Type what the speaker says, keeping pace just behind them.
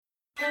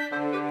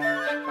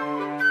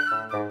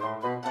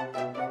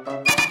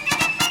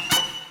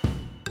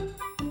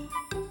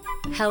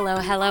Hello,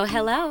 hello,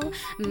 hello.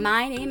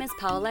 My name is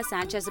Paola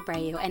Sanchez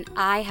Abreu, and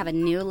I have a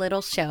new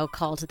little show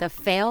called The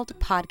Failed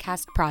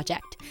Podcast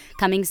Project,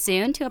 coming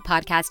soon to a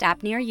podcast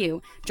app near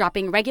you,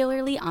 dropping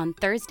regularly on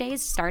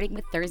Thursdays, starting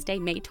with Thursday,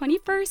 May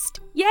 21st.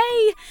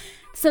 Yay!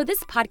 So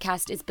this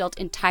podcast is built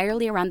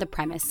entirely around the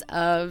premise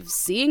of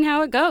seeing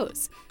how it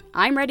goes.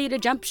 I'm ready to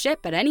jump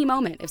ship at any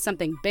moment if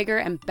something bigger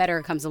and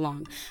better comes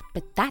along,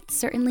 but that's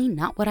certainly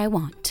not what I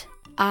want.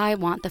 I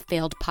want The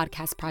Failed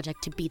Podcast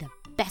Project to be the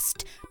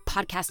best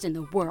podcast in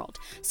the world,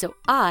 so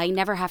I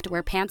never have to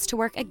wear pants to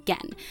work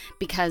again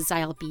because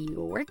I'll be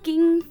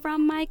working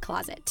from my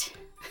closet.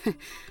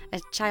 A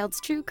child's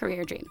true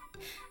career dream.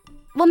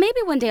 Well, maybe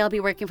one day I'll be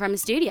working from a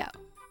studio.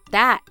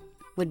 That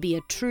would be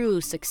a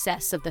true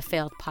success of the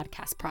Failed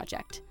Podcast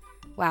Project.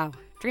 Wow,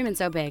 dreaming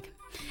so big.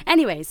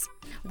 Anyways,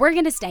 we're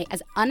going to stay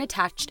as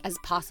unattached as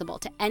possible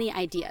to any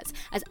ideas,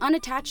 as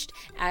unattached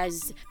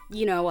as,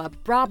 a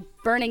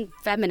bra-burning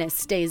feminist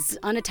stays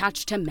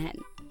unattached to men.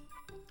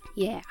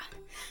 Yeah.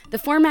 The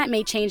format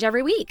may change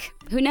every week.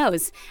 Who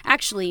knows?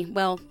 Actually,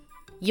 well,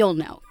 you'll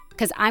know,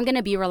 because I'm going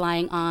to be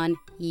relying on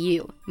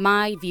you,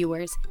 my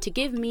viewers, to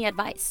give me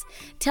advice.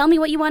 Tell me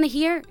what you want to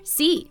hear,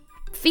 see,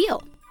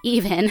 feel,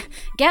 even.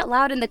 Get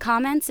loud in the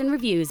comments and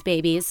reviews,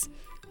 babies.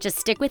 Just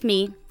stick with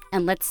me,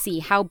 and let's see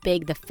how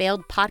big the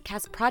Failed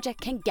Podcast Project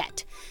can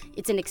get.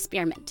 It's an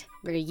experiment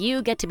where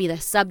you get to be the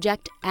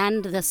subject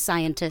and the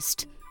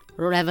scientist.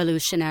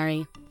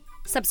 Revolutionary.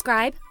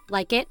 Subscribe,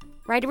 like it,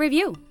 write a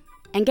review.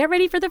 And get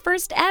ready for the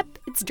first ep.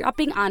 It's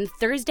dropping on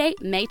Thursday,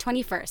 May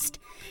 21st.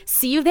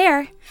 See you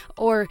there.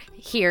 Or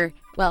here.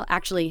 Well,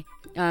 actually,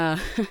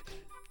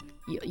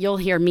 you'll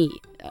hear me.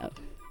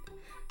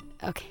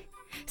 Okay.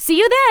 See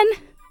you then.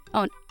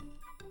 Oh,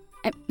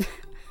 I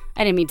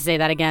didn't mean to say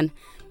that again.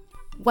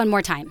 One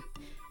more time.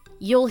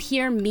 You'll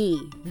hear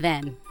me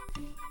then.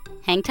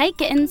 Hang tight,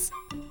 kittens.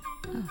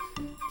 Oh.